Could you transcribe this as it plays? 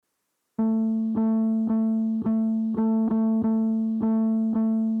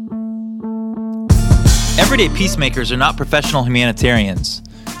Everyday peacemakers are not professional humanitarians.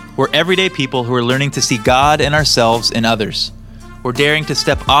 We're everyday people who are learning to see God and ourselves in others. We're daring to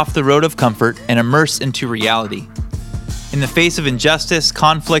step off the road of comfort and immerse into reality. In the face of injustice,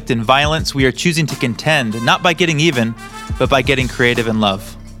 conflict, and violence, we are choosing to contend, not by getting even, but by getting creative in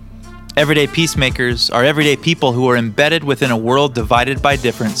love. Everyday peacemakers are everyday people who are embedded within a world divided by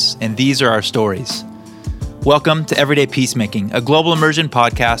difference, and these are our stories. Welcome to Everyday Peacemaking, a global immersion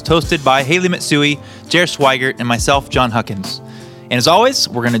podcast hosted by Haley Mitsui, Jer Swigert, and myself, John Huckins. And as always,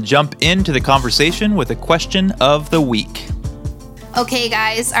 we're going to jump into the conversation with a question of the week. Okay,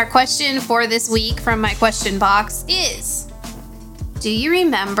 guys, our question for this week from my question box is, do you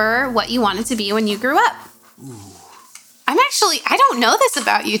remember what you wanted to be when you grew up? Ooh. I don't know this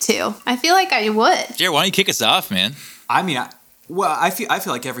about you two. I feel like I would. Jer, why don't you kick us off, man? I feel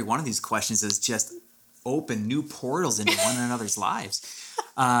like every one of these questions is just open new portals into one another's lives.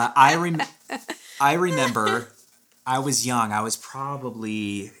 I remember I was young. I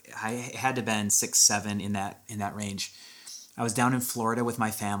had to have been 6, 7 in that range. I was down in Florida with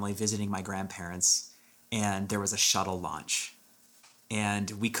my family visiting my grandparents, and there was a shuttle launch.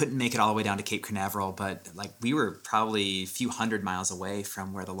 And we couldn't make it all the way down to Cape Canaveral, but we were probably a few hundred miles away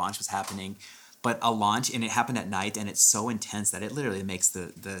from where the launch was happening. But a launch, and it happened at night, and it's so intense that it literally makes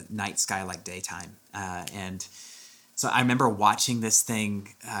the night sky like daytime. And so I remember watching this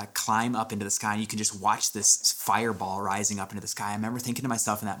thing climb up into the sky, and you can just watch this fireball rising up into the sky. I remember thinking to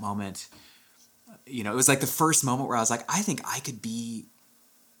myself in that moment, it was like the first moment where I was like, I think I could be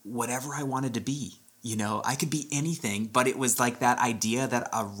whatever I wanted to be. I could be anything, but it was like that idea that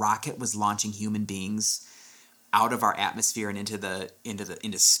a rocket was launching human beings out of our atmosphere and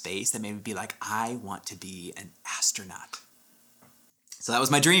into space that made me be like, I want to be an astronaut. So that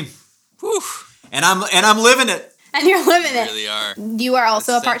was my dream. Whew. And I'm living it. And you're living it. You really are. You are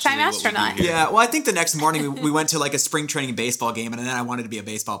also a part-time astronaut. Yeah, well, I think the next morning we went to a spring training baseball game, and then I wanted to be a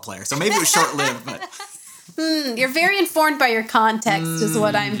baseball player. So maybe it was short-lived, but... You're very informed by your context, is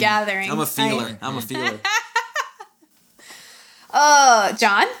what I'm gathering. I'm a feeler.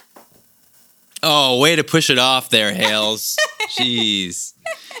 John? Oh, way to push it off there, Hales. Jeez.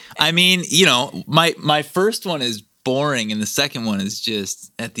 I mean, my first one is boring, and the second one is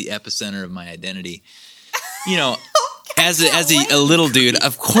just at the epicenter of my identity. As a little dude,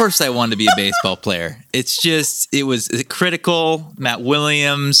 of course I wanted to be a baseball player. It was critical. Matt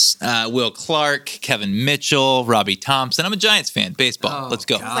Williams, Will Clark, Kevin Mitchell, Robbie Thompson. I'm a Giants fan. Baseball. Let's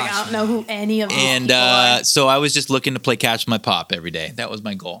go. I don't know who any of these people are. And so I was just looking to play catch with my pop every day. That was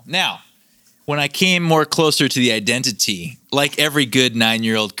my goal. Now, when I came more closer to the identity, like every good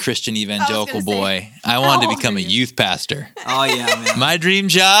 9-year-old Christian evangelical boy, I wanted to become a youth pastor. Oh, yeah, man. My dream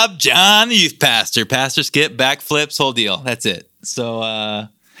job, John, the youth pastor. Pastor skip, backflips, whole deal. That's it. So I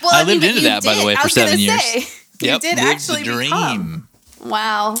lived into that, by the way, for 7 years. You did actually the dream. Become.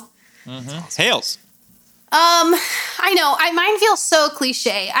 Wow. Mm-hmm. Hales. I know. Mine feels so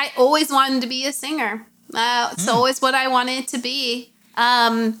cliche. I always wanted to be a singer. It's always what I wanted to be.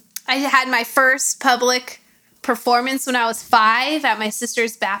 I had my first public performance when I was 5 at my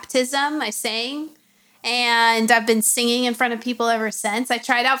sister's baptism. I sang, and I've been singing in front of people ever since. I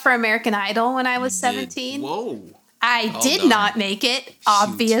tried out for American Idol when I was 17. Whoa. I did not make it,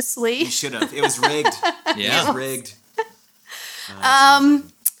 obviously. You should have. It was rigged. Yeah. It was rigged. And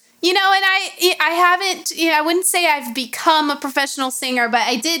I haven't, I wouldn't say I've become a professional singer, but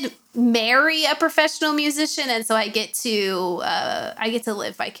I did marry a professional musician, and so I get to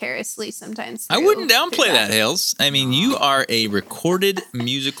live vicariously sometimes. I wouldn't downplay that, Hales. I mean, you are a recorded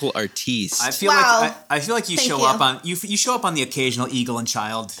musical artiste. I feel like you show up on the occasional Eagle and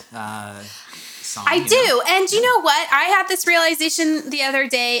Child song. I do. And you know what? I had this realization the other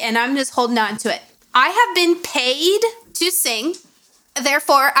day, and I'm just holding on to it. I have been paid to sing.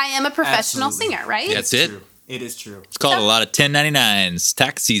 Therefore, I am a professional singer, right? That's it. True. It is true. It's called a lot of 1099s.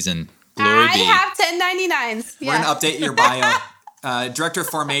 Tax season. Glory be. I have 1099s. We're going to update your bio. Director of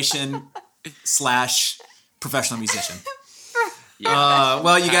formation / professional musician.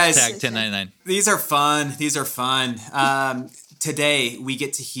 Well, you guys. Tag 1099. These are fun. Today, we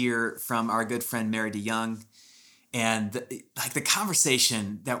get to hear from our good friend Mary DeYoung. And the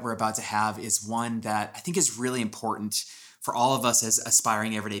conversation that we're about to have is one that I think is really important for all of us as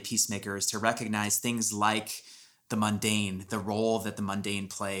aspiring everyday peacemakers to recognize things like the mundane, the role that the mundane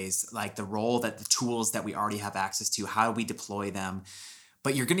plays, like the role that the tools that we already have access to, how do we deploy them?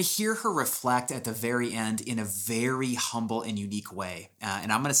 But you're going to hear her reflect at the very end in a very humble and unique way.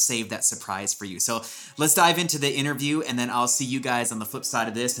 And I'm going to save that surprise for you. So let's dive into the interview, and then I'll see you guys on the flip side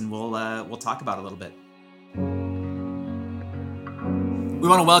of this, and we'll talk about it a little bit. We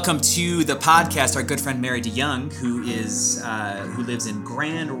want to welcome to the podcast our good friend Mary DeYoung, who lives in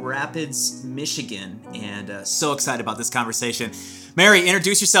Grand Rapids, Michigan, and so excited about this conversation. Mary,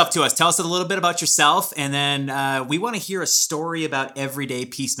 introduce yourself to us. Tell us a little bit about yourself, and then we want to hear a story about everyday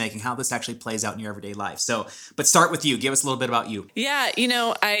peacemaking, how this actually plays out in your everyday life. But start with you. Give us a little bit about you. Yeah,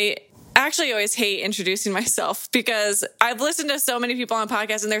 I actually always hate introducing myself because I've listened to so many people on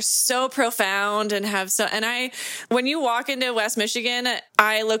podcasts and they're so profound and when you walk into West Michigan,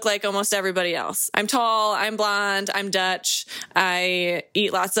 I look like almost everybody else. I'm tall, I'm blonde, I'm Dutch. I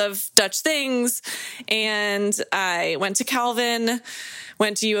eat lots of Dutch things, and I went to Calvin,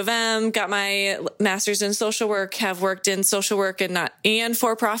 went to U of M, got my master's in social work, have worked in social work and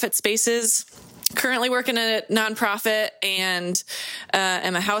for-profit spaces. Currently work in a nonprofit, and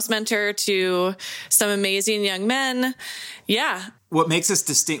am a house mentor to some amazing young men. Yeah. What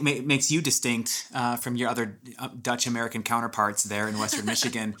makes you distinct from your other Dutch American counterparts there in Western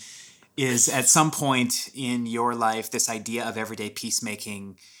Michigan is at some point in your life, this idea of everyday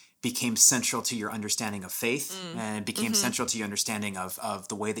peacemaking became central to your understanding of faith, and it became central to your understanding of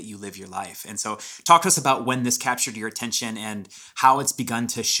the way that you live your life. And so talk to us about when this captured your attention and how it's begun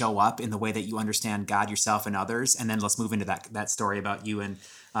to show up in the way that you understand God, yourself, and others. And then let's move into that story about you and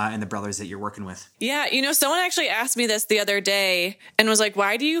the brothers that you're working with. Yeah. Someone actually asked me this the other day and was like,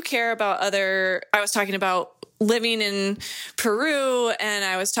 why do you care about I was talking about living in Peru, and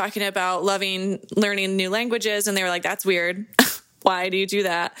I was talking about learning new languages. And they were like, that's weird. Why do you do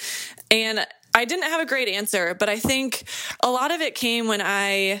that? And I didn't have a great answer, but I think a lot of it came when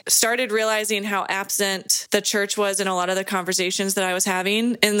I started realizing how absent the church was in a lot of the conversations that I was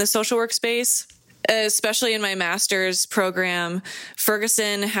having in the social work space. Especially in my master's program,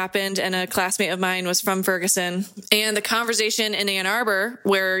 Ferguson happened, and a classmate of mine was from Ferguson, and the conversation in Ann Arbor,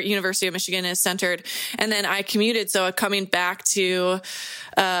 where University of Michigan is centered. And then I commuted, so coming back to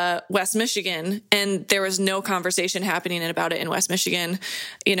West Michigan, and there was no conversation happening about it in West Michigan.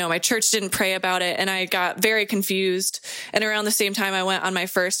 My church didn't pray about it, and I got very confused. And around the same time, I went on my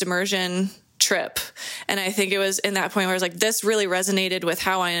first immersion trip. And I think it was in that point where I was like, this really resonated with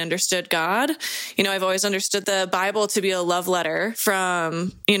how I understood God. I've always understood the Bible to be a love letter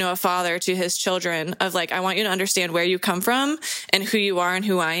from, a father to his children of like, I want you to understand where you come from and who you are and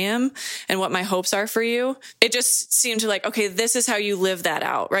who I am and what my hopes are for you. It just seemed to like, okay, this is how you live that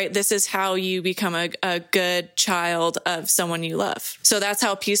out, right? This is how you become a good child of someone you love. So that's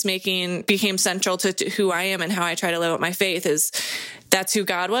how peacemaking became central to who I am and how I try to live out my faith is that's who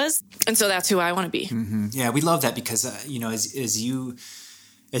God was. And so that's who I want to be. Mm-hmm. Yeah, we love that because, as you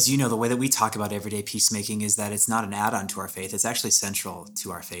know, the way that we talk about everyday peacemaking is that it's not an add-on to our faith. It's actually central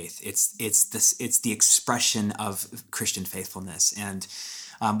to our faith. It's the expression of Christian faithfulness, and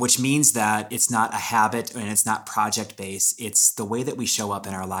which means that it's not a habit and it's not project-based. It's the way that we show up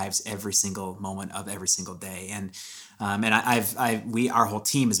in our lives every single moment of every single day. And our whole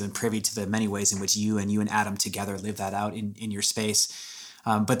team has been privy to the many ways in which you and Adam together live that out in your space.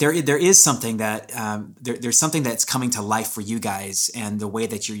 But there is something that there's something that's coming to life for you guys, and the way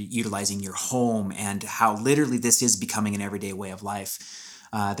that you're utilizing your home, and how literally this is becoming an everyday way of life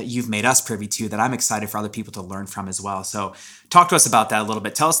that you've made us privy to, that I'm excited for other people to learn from as well. So talk to us about that a little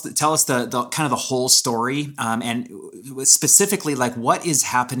bit. Tell us the kind of the whole story, and specifically like what is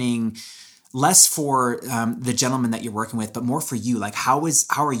happening. Less for the gentleman that you're working with, but more for you. Like, how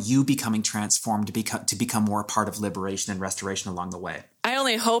are you becoming transformed to become more a part of liberation and restoration along the way? I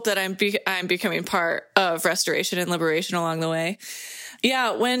only hope that I'm becoming part of restoration and liberation along the way.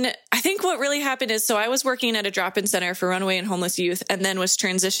 Yeah, I think what really happened is, so I was working at a drop-in center for runaway and homeless youth, and then was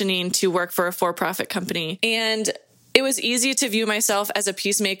transitioning to work for a for-profit company. And it was easy to view myself as a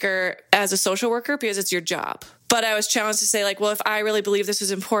peacemaker, as a social worker, because it's your job. But I was challenged to say, like, well, if I really believe this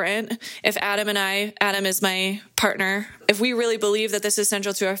is important, if Adam is my partner, if we really believe that this is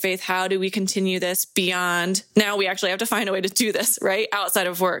central to our faith, how do we continue this beyond? Now we actually have to find a way to do this, right? Outside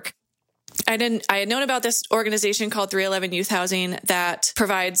of work. I had known about this organization called 311 Youth Housing that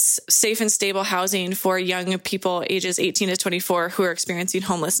provides safe and stable housing for young people ages 18 to 24 who are experiencing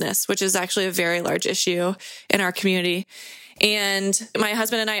homelessness, which is actually a very large issue in our community. And my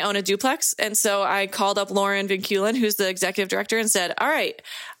husband and I own a duplex. And so I called up Lauren Vinculin, who's the executive director, and said, all right,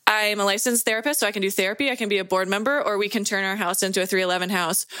 I'm a licensed therapist, so I can do therapy. I can be a board member, or we can turn our house into a 311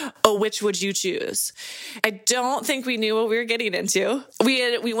 house. Oh, which would you choose? I don't think we knew what we were getting into.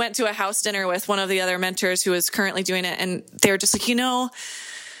 We went to a house dinner with one of the other mentors who is currently doing it. And they were just like,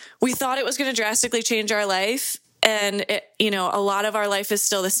 we thought it was going to drastically change our life. And a lot of our life is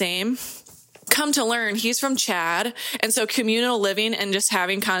still the same. come to learn, he's from Chad. And so communal living and just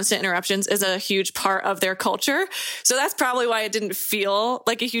having constant interruptions is a huge part of their culture. So that's probably why it didn't feel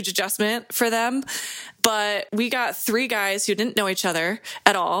like a huge adjustment for them. But we got 3 guys who didn't know each other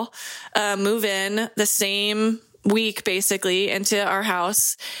at all, move in the same week basically into our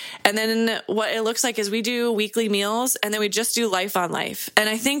house. And then what it looks like is we do weekly meals and then we just do life on life. And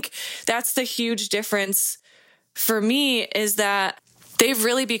I think that's the huge difference for me, is that they've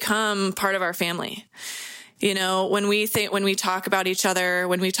really become part of our family. You know, when we talk about each other,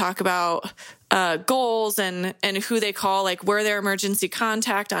 when we talk about goals and who they call, like we're their emergency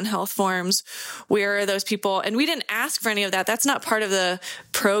contact on health forms, we're those people. And we didn't ask for any of that. That's not part of the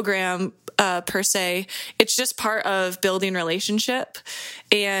program per se. It's just part of building relationship.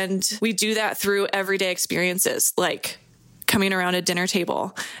 And we do that through everyday experiences, like coming around a dinner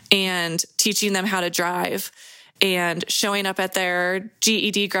table and teaching them how to drive, and showing up at their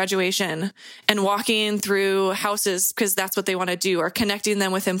GED graduation and walking through houses because that's what they want to do, or connecting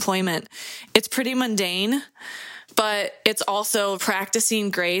them with employment. It's pretty mundane, but it's also practicing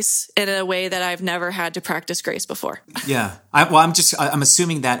grace in a way that I've never had to practice grace before. Yeah. I'm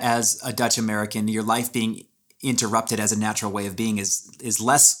assuming that as a Dutch American, your life being interrupted as a natural way of being is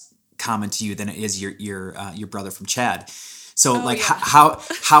less common to you than it is your brother from Chad. So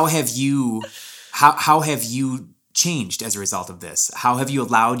how have you changed as a result of this? How have you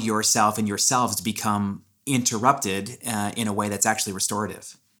allowed yourself and yourselves to become interrupted in a way that's actually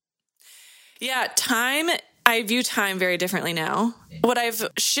restorative? Yeah, I view time very differently now. What I've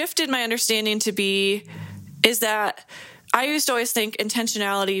shifted my understanding to be is that I used to always think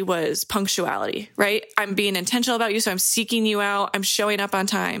intentionality was punctuality, right? I'm being intentional about you, so I'm seeking you out, I'm showing up on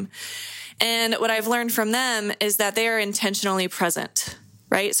time. And what I've learned from them is that they are intentionally present,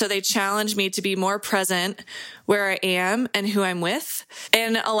 right? So they challenge me to be more present where I am and who I'm with,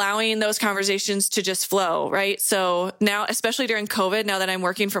 and allowing those conversations to just flow, right? So now, especially during COVID, now that I'm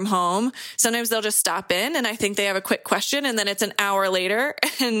working from home, sometimes they'll just stop in and I think they have a quick question, and then it's an hour later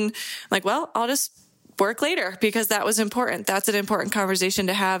and I'm like, well, I'll just work later because that was important. That's an important conversation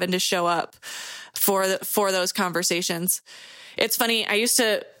to have and to show up for those conversations. It's funny. I used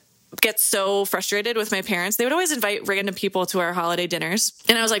to get so frustrated with my parents. They would always invite random people to our holiday dinners.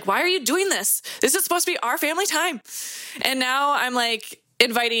 And I was like, why are you doing this? This is supposed to be our family time. And now I'm like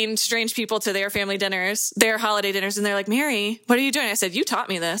inviting strange people to their family dinners, their holiday dinners. And they're like, Mary, what are you doing? I said, you taught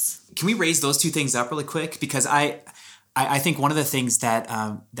me this. Can we raise those 2 things up really quick? Because I think one of the things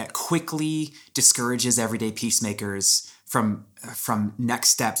that quickly discourages everyday peacemakers from next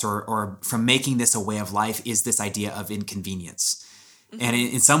steps or from making this a way of life is this idea of inconvenience. Mm-hmm. And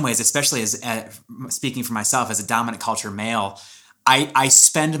in some ways, especially as speaking for myself as a dominant culture male, I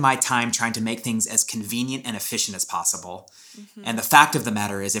spend my time trying to make things as convenient and efficient as possible. Mm-hmm. And the fact of the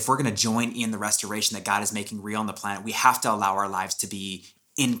matter is, if we're going to join in the restoration that God is making real on the planet, we have to allow our lives to be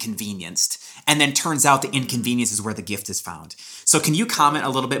inconvenienced. And then turns out the inconvenience is where the gift is found. So can you comment a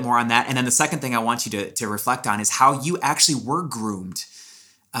little bit more on that? And then the second thing I want you to reflect on is how you actually were groomed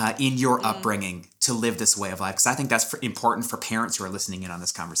in your upbringing to live this way of life, because I think that's important for parents who are listening in on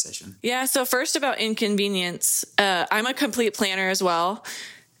this conversation. Yeah. So first, about inconvenience, I'm a complete planner as well.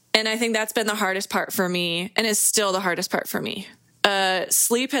 And I think that's been the hardest part for me, and is still the hardest part for me.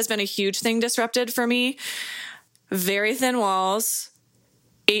 Sleep has been a huge thing disrupted for me. Very thin walls,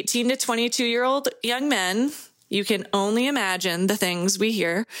 18 to 22-year-old young men. You can only imagine the things we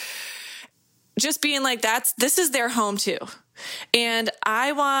hear. Just being like, this is their home too. And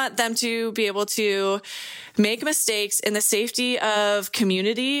I want them to be able to make mistakes in the safety of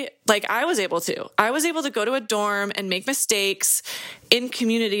community like I was able to. I was able to go to a dorm and make mistakes in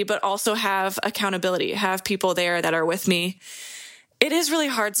community, but also have accountability, have people there that are with me. It is really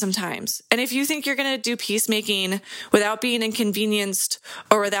hard sometimes. And if you think you're going to do peacemaking without being inconvenienced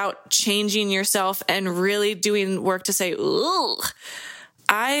or without changing yourself and really doing work to say, ooh,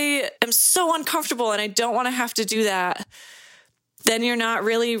 I am so uncomfortable and I don't want to have to do that, then you're not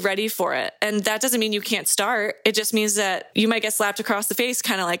really ready for it. And that doesn't mean you can't start. It just means that you might get slapped across the face,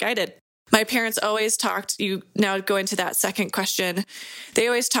 kind of like I did. My parents always talked, you now go into that second question, they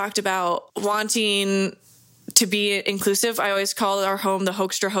always talked about wanting to be inclusive. I always called our home the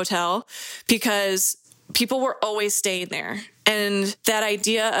Hoekstra Hotel because people were always staying there. And that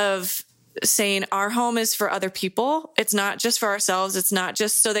idea of saying our home is for other people, it's not just for ourselves. It's not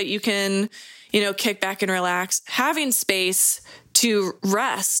just so that you can, kick back and relax. Having space to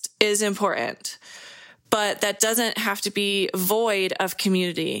rest is important, but that doesn't have to be void of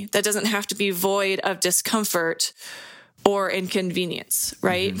community. That doesn't have to be void of discomfort or inconvenience,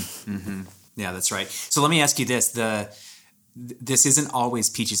 right? Mm-hmm. Mm-hmm. Yeah, that's right. So let me ask you this. this isn't always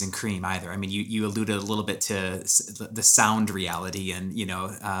peaches and cream either. I mean, you alluded a little bit to the sound reality and,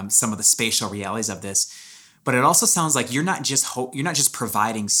 some of the spatial realities of this, but it also sounds like you're not just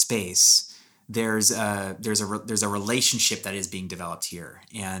providing space. There's a relationship that is being developed here.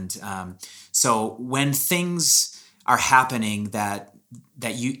 And so when things are happening that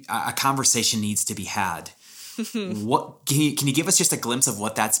a conversation needs to be had, what can you give us just a glimpse of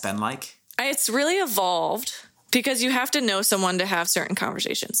what that's been like? It's really evolved because you have to know someone to have certain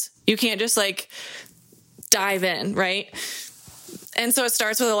conversations. You can't just like dive in, right? And so it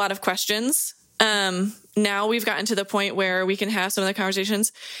starts with a lot of questions. Now we've gotten to the point where we can have some of the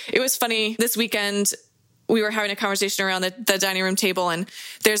conversations. It was funny this weekend. We were having a conversation around the dining room table, and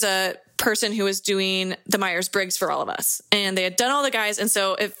there's a person who was doing the Myers-Briggs for all of us, and they had done all the guys. And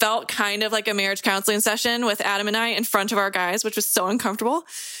so it felt kind of like a marriage counseling session with Adam and I in front of our guys, which was so uncomfortable.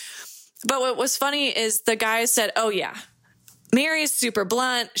 But what was funny is the guys said, "Oh yeah, Mary's super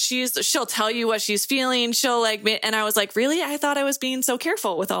blunt. She'll tell you what she's feeling. She'll and I was like, really? I thought I was being so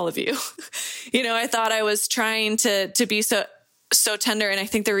careful with all of you. I thought I was trying to be so tender. And I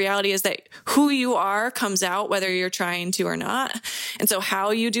think the reality is that who you are comes out whether you're trying to or not. And so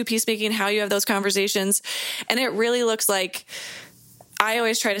how you do peacemaking, how you have those conversations. And it really looks like, I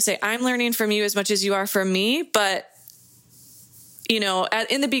always try to say, I'm learning from you as much as you are from me. But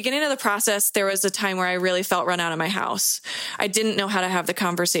in the beginning of the process, there was a time where I really felt run out of my house. I didn't know how to have the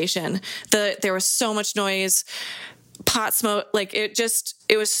conversation. There was so much noise, pot smoke,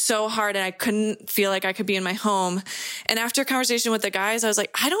 it was so hard, and I couldn't feel like I could be in my home. And after a conversation with the guys, I was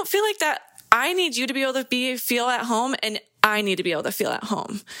like, I don't feel like that. I need you to be able to feel at home, and I need to be able to feel at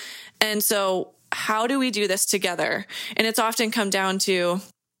home. And so how do we do this together? And it's often come down to,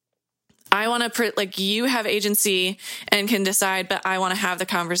 I want to you have agency and can decide, but I want to have the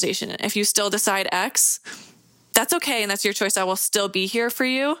conversation. If you still decide X, that's okay. And that's your choice. I will still be here for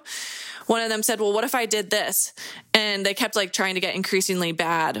you. One of them said, well, what if I did this? And they kept trying to get increasingly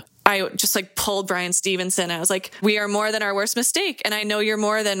bad. I just pulled Brian Stevenson. I was like, we are more than our worst mistake. And I know you're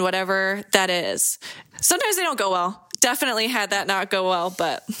more than whatever that is. Sometimes they don't go well. Definitely had that not go well,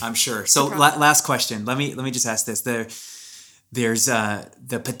 but I'm sure. So last question. Let me just ask this. There's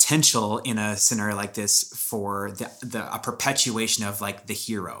the potential in a scenario like this for a perpetuation of the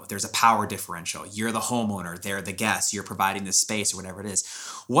hero. There's a power differential. You're the homeowner. They're the guest. You're providing the space or whatever it is.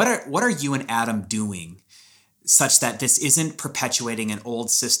 What are you and Adam doing such that this isn't perpetuating an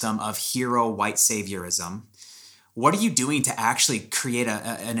old system of hero white saviorism? What are you doing to actually create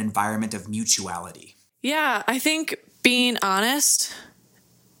an environment of mutuality? Yeah, I think being honest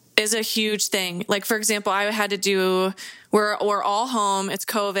is a huge thing. For example, I had to do, we're all home, it's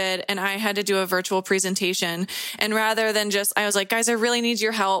COVID, and I had to do a virtual presentation. And rather than I was like, guys, I really need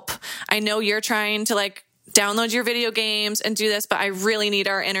your help. I know you're trying to download your video games and do this, but I really need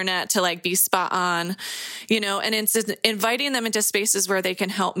our internet to be spot on, and it's inviting them into spaces where they can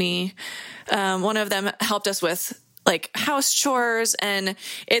help me. One of them helped us with house chores, and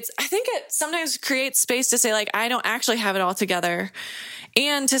I think it sometimes creates space to say I don't actually have it all together.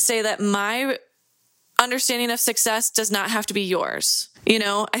 And to say that my understanding of success does not have to be yours.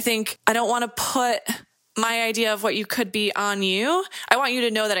 I think I don't want to put my idea of what you could be on you. I want you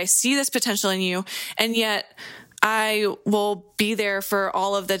to know that I see this potential in you, and yet I will be there for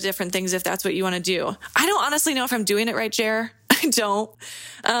all of the different things if that's what you want to do. I don't honestly know if I'm doing it right, Jer. I don't.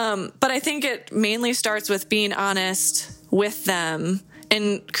 But I think it mainly starts with being honest with them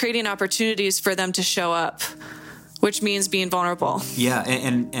and creating opportunities for them to show up, which means being vulnerable. Yeah.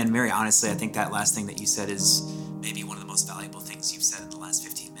 And Mary, honestly, I think that last thing that you said is maybe one of the most valuable things you've said in the last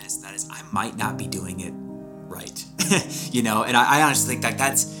 15 minutes. And that is, I might not be doing it right. And I honestly think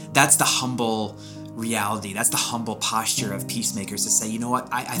that's the humble reality. That's the humble posture of peacemakers to say, you know what?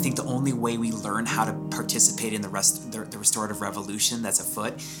 I think the only way we learn how to participate in the restorative revolution that's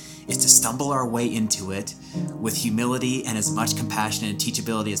afoot is to stumble our way into it with humility and as much compassion and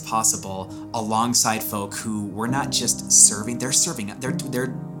teachability as possible alongside folk who we're not just serving, they're serving,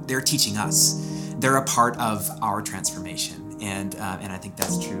 they're teaching us. They're a part of our transformation. And I think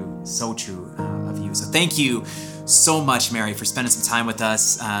that's true, so true of you. So thank you so much, Mary, for spending some time with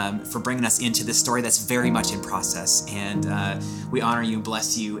us, for bringing us into this story that's very much in process. And we honor you,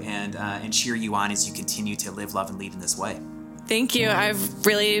 bless you, and cheer you on as you continue to live, love, and lead in this way. Thank you. I've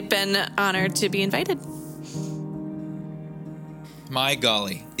really been honored to be invited. My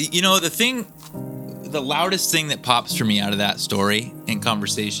golly. The loudest thing that pops for me out of that story and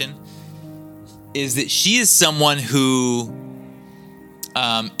conversation is that she is someone who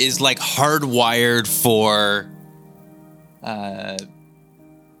is hardwired for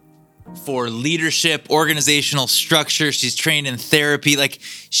for leadership, organizational structure. She's trained in therapy. Like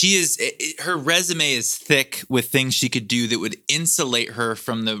her resume is thick with things she could do that would insulate her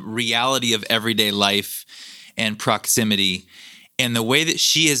from the reality of everyday life and proximity. And the way that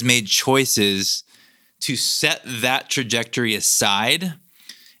she has made choices to set that trajectory aside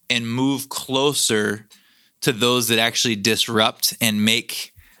and move closer to those that actually disrupt and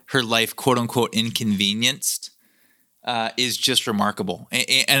make her life, quote unquote, inconvenienced is just remarkable.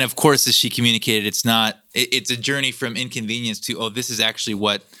 And of course, as she communicated, it's a journey from inconvenience to, this is actually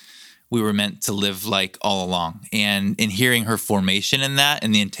what we were meant to live like all along. And in hearing her formation in that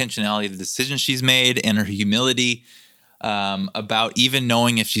and the intentionality of the decisions she's made and her humility about even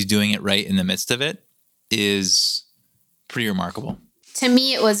knowing if she's doing it right in the midst of it is pretty remarkable. To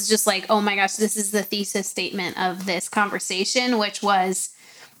me, it was just like, oh my gosh, this is the thesis statement of this conversation, which was,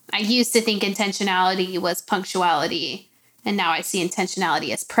 I used to think intentionality was punctuality, and now I see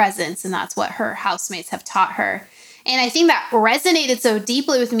intentionality as presence, and that's what her housemates have taught her. And I think that resonated so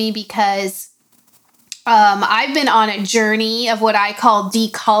deeply with me because I've been on a journey of what I call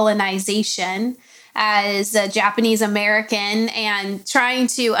decolonization as a Japanese American, and trying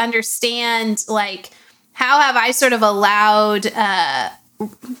to understand, like, how have I sort of allowed,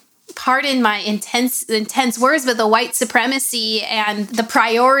 pardon my intense words, but the white supremacy and the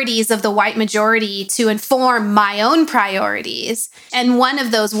priorities of the white majority to inform my own priorities. And one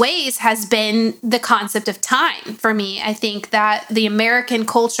of those ways has been the concept of time for me. I think that the American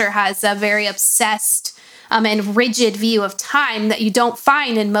culture has a very obsessed and rigid view of time that you don't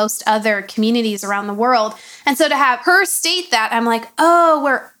find in most other communities around the world. And so to have her state that, I'm like,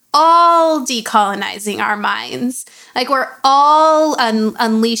 we're all decolonizing our minds. Like, we're all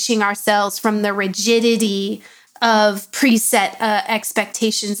unleashing ourselves from the rigidity of preset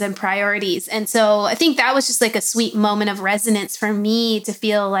expectations and priorities. And so I think that was just like a sweet moment of resonance for me to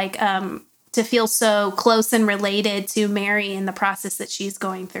feel like, to feel so close and related to Mary in the process that she's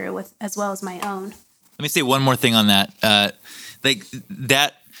going through with, as well as my own. Let me say one more thing on that. Like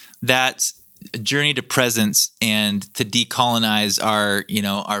that journey to presence and to decolonize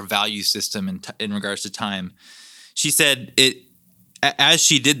our value system in regards to time. She said as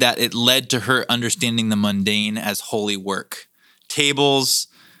she did that, it led to her understanding the mundane as holy work. Tables,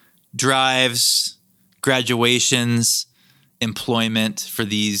 drives, graduations, employment for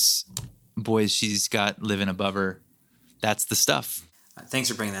these boys she's got living above her. That's the stuff. Thanks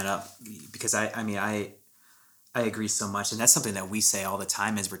for bringing that up, because I agree so much, and that's something that we say all the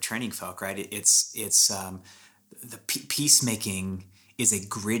time as we're training folk, right? It's the peacemaking is a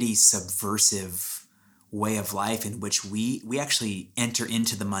gritty, subversive way of life in which we actually enter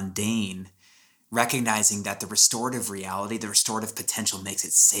into the mundane, recognizing that the restorative reality, the restorative potential makes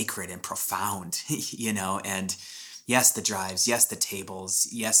it sacred and profound, and yes, the drives, yes, the tables,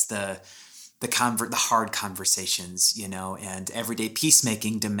 yes, the hard conversations, and everyday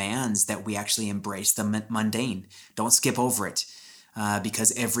peacemaking demands that we actually embrace the mundane. Don't skip over it,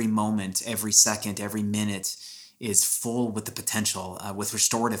 because every moment, every second, every minute is full with the potential, with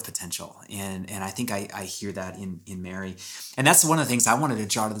restorative potential. And I think I hear that in Mary. And that's one of the things I wanted to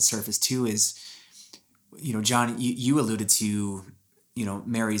draw to the surface too is, John, you alluded to,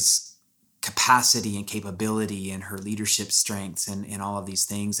 Mary's capacity and capability and her leadership strengths and all of these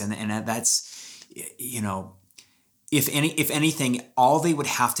things. And that's, if anything, all they would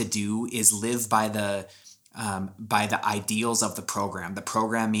have to do is live by the ideals of the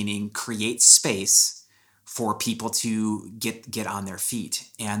program meaning create space for people to get on their feet.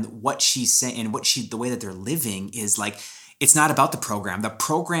 And what she's saying, and the way that they're living is like, it's not about the program. The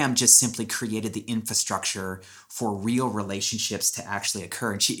program just simply created the infrastructure for real relationships to actually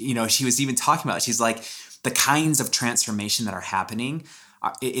occur. And she was even talking about it. She's like, the kinds of transformation that are happening,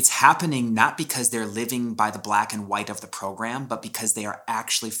 it's happening not because they're living by the black and white of the program, but because they are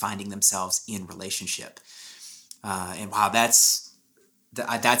actually finding themselves in relationship. And wow, that's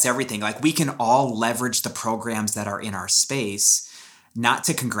everything. Like, we can all leverage the programs that are in our space, not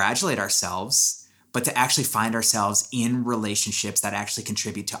to congratulate ourselves, but to actually find ourselves in relationships that actually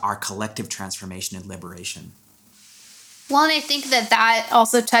contribute to our collective transformation and liberation. Well, and I think that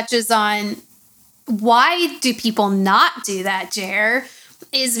also touches on why do people not do that, Jer,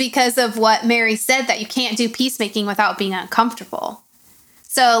 is because of what Mary said, that you can't do peacemaking without being uncomfortable.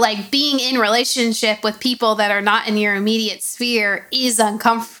 So, like, being in relationship with people that are not in your immediate sphere is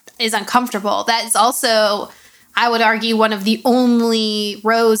uncomfortable. That is also, I would argue, one of the only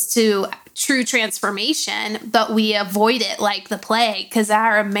roads to true transformation, but we avoid it like the plague because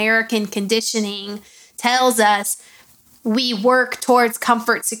our American conditioning tells us we work towards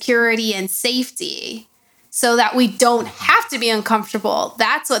comfort, security, and safety. so that we don't have to be uncomfortable.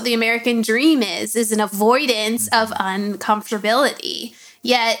 That's what the American dream is an avoidance of uncomfortability.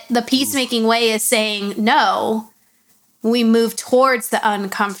 Yet the peacemaking way is saying, no, we move towards the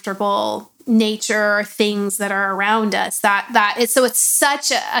uncomfortable nature or things that are around us. So it's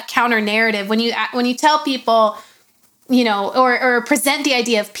such a counter narrative. When you tell people, you know, or present the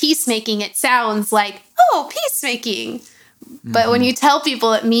idea of peacemaking, it sounds like, oh, peacemaking. But when you tell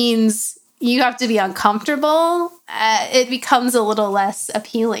people it means you have to be uncomfortable, it becomes a little less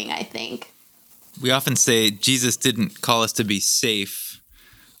appealing, I think. We often say Jesus didn't call us to be safe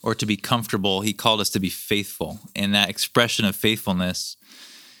or to be comfortable. He called us to be faithful. And that expression of faithfulness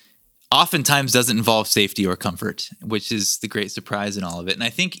oftentimes doesn't involve safety or comfort, which is the great surprise in all of it. And I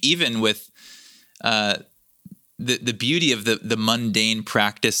think even with the beauty of the mundane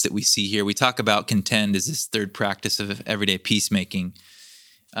practice that we see here, we talk about contend as this third practice of everyday peacemaking.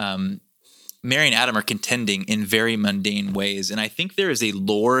 Mary and Adam are contending in very mundane ways. And I think there is a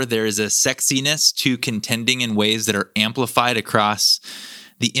lore, there is a sexiness to contending in ways that are amplified across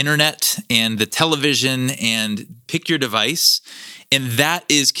the internet and the television and pick your device. And that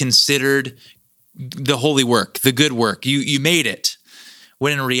is considered the holy work, the good work. You made it.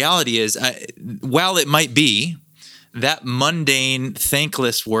 When in reality is, while it might be, that mundane,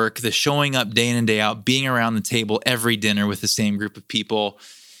 thankless work, the showing up day in and day out, being around the table every dinner with the same group of people,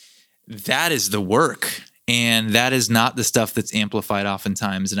 that is the work. And that is not the stuff that's amplified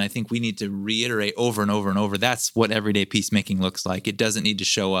oftentimes. And I think we need to reiterate over and over and over, that's what everyday peacemaking looks like. It doesn't need to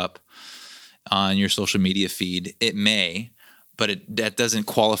show up on your social media feed. It may, but that doesn't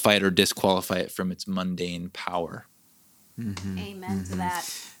qualify it or disqualify it from its mundane power. Mm-hmm. Amen to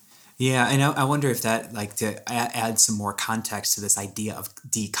that. Yeah, and I wonder if that, like, to add some more context to this idea of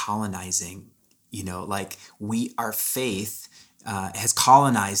decolonizing, you know, like our faith has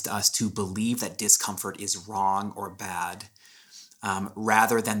colonized us to believe that discomfort is wrong or bad,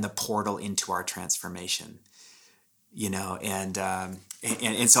 rather than the portal into our transformation, you know, and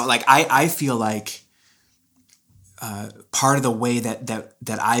so like I feel like part of the way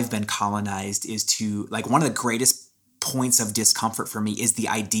that I've been colonized is to, like, one of the greatest points of discomfort for me is the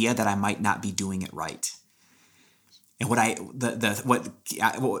idea that I might not be doing it right. And what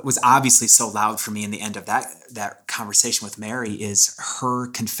was obviously so loud for me in the end of that conversation with Mary is her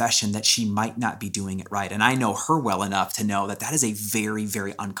confession that she might not be doing it right. And I know her well enough to know that is a very,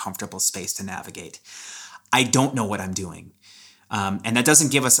 very uncomfortable space to navigate. I don't know what I'm doing. And that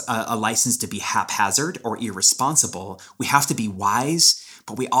doesn't give us a license to be haphazard or irresponsible. We have to be wise,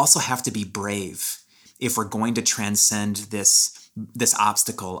 but we also have to be brave if we're going to transcend this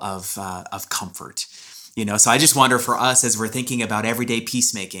obstacle of comfort. You know, so I just wonder for us, as we're thinking about everyday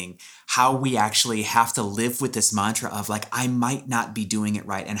peacemaking, how we actually have to live with this mantra of, like, I might not be doing it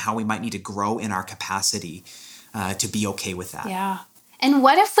right, and how we might need to grow in our capacity to be okay with that. Yeah. And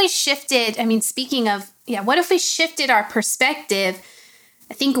what if we shifted, what if we shifted our perspective?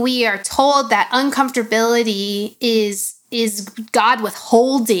 I think we are told that uncomfortability is God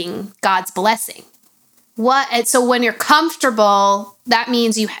withholding God's blessing. So when you're comfortable, that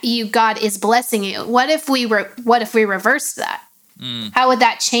means you God is blessing you. What if we reversed that? How would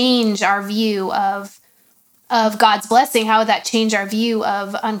that change our view of God's blessing? How would that change our view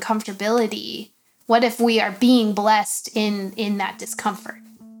of uncomfortability? What if we are being blessed in that discomfort?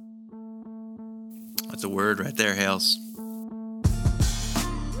 That's a word right there, Hales.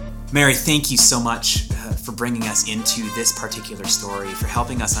 Mary, thank you so much for bringing us into this particular story, for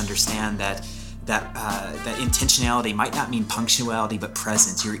helping us understand that intentionality might not mean punctuality, but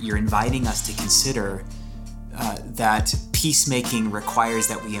presence. You're inviting us to consider that peacemaking requires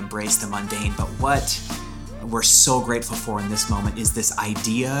that we embrace the mundane. But what we're so grateful for in this moment is this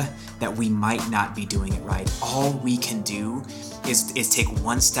idea that we might not be doing it right. All we can do is take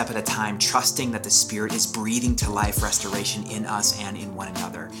one step at a time, trusting that the Spirit is breathing to life restoration in us and in one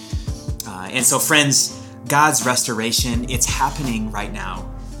another. And so, friends, God's restoration, it's happening right now.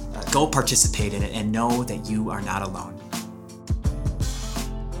 Go participate in it and know that you are not alone.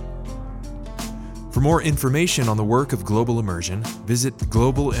 For more information on the work of Global Immersion, visit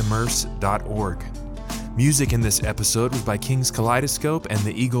globalimmerse.org. Music in this episode was by King's Kaleidoscope and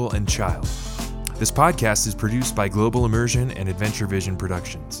the Eagle and Child. This podcast is produced by Global Immersion and Adventure Vision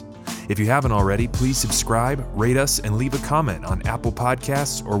Productions. If you haven't already, please subscribe, rate us, and leave a comment on Apple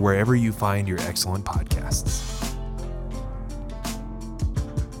Podcasts or wherever you find your excellent podcasts.